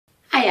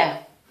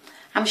Hiya,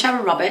 I'm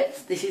Sharon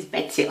Roberts, this is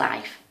Bedsit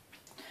Life.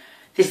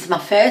 This is my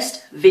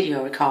first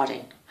video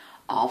recording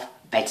of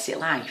Bedsit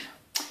Life.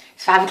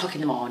 It's 5 o'clock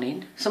in the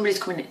morning, somebody's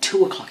coming at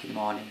 2 o'clock in the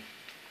morning.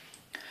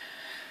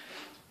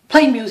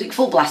 Playing music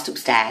full blast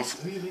upstairs.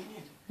 Who are you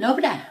meeting?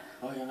 Nobody.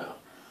 Oh, you're not?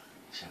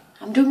 Sure.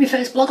 I'm doing my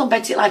first vlog on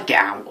Bedsit Life,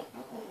 get out.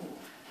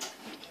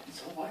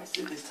 So why is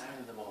it this time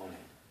in the morning?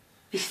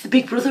 This is the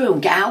big brother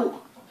room, get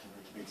out.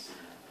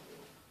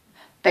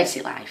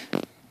 Bedsit Life.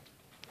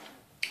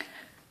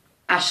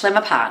 Ashley,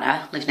 my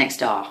partner, lives next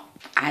door.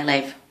 I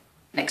live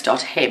next door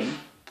to him.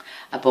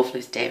 Above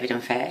lives David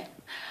and Faye.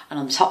 And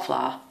on the top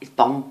floor is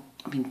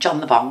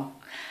John the Bong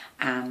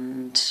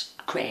and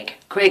Craig.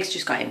 Craig's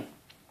just got in.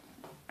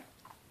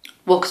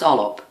 Woke us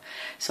all up.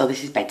 So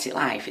this is Bedsit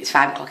Life. It's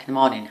 5 o'clock in the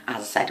morning, as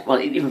I said. Well,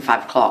 even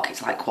 5 o'clock,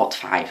 it's like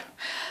 4:45.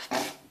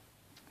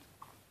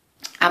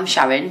 I'm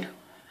Sharon.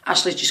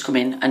 Ashley's just come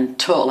in and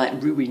totally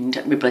ruined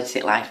my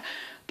Bedsit Life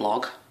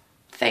blog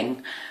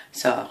thing.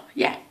 So,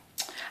 yeah.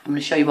 I'm going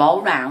to show you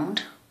all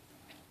around.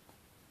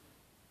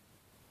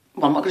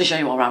 Well, I'm not going to show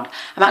you all around.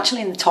 I'm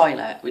actually in the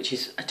toilet, which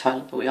is a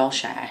toilet that we all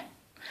share.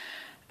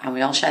 And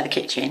we all share the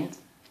kitchen.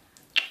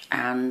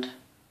 And,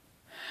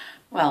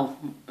 well,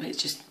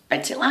 it's just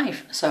Bedsit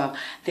Life. So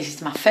this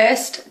is my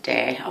first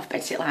day of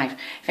Bedsit Life.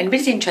 If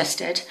anybody's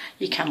interested,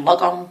 you can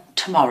log on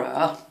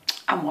tomorrow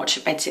and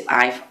watch Bedsit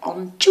Life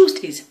on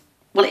Tuesdays.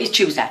 Well, it is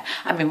Tuesday.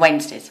 I mean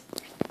Wednesdays.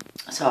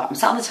 So I'm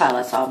sat on the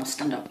toilet, so I must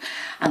stand up.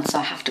 And so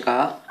I have to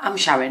go. I'm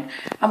Sharon.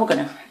 And we're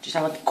going to just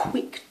have a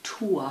quick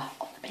tour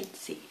of the bed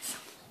seats.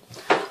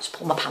 Just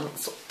pull my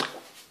pants up.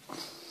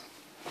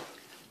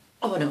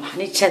 Oh no, I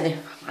need to turn the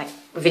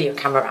video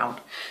camera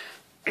around.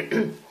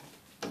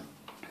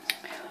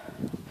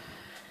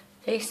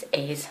 This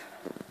is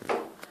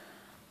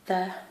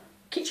the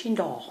kitchen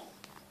door.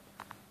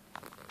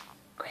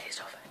 Great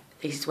stuff.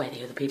 This is where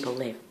the other people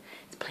live.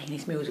 It's playing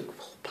this music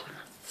full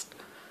blast.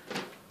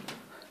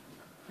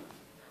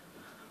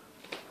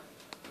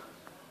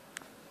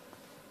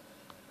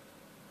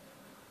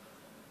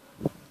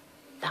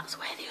 That's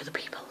where the other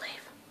people live.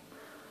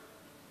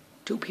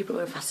 2 people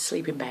are fast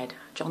asleep in bed.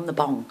 John the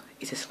Bong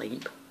is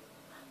asleep.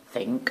 I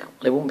think. Well,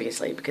 he won't be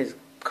asleep because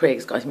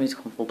Craig's got his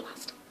music on full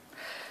blast.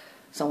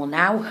 So we'll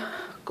now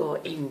go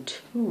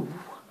into...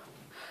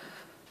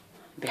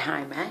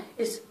 Behind me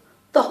is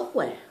the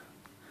hallway.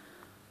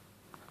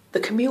 The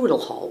communal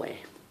hallway.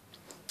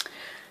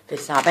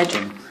 This is our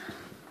bedroom.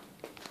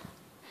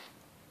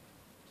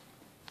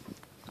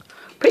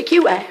 Pretty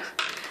cute, eh?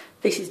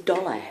 This is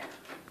Dolly.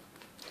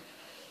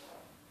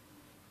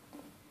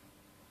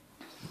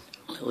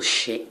 Little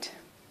shit.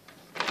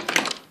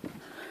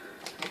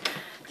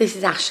 This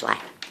is Ashley.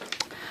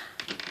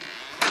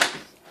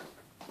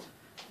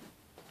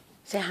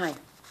 Say hi.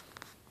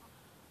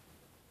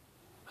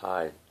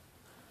 Hi.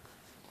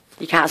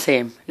 You can't see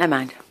him. Never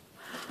mind.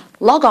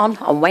 Log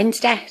on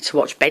Wednesday to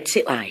watch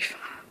Bedsit Life.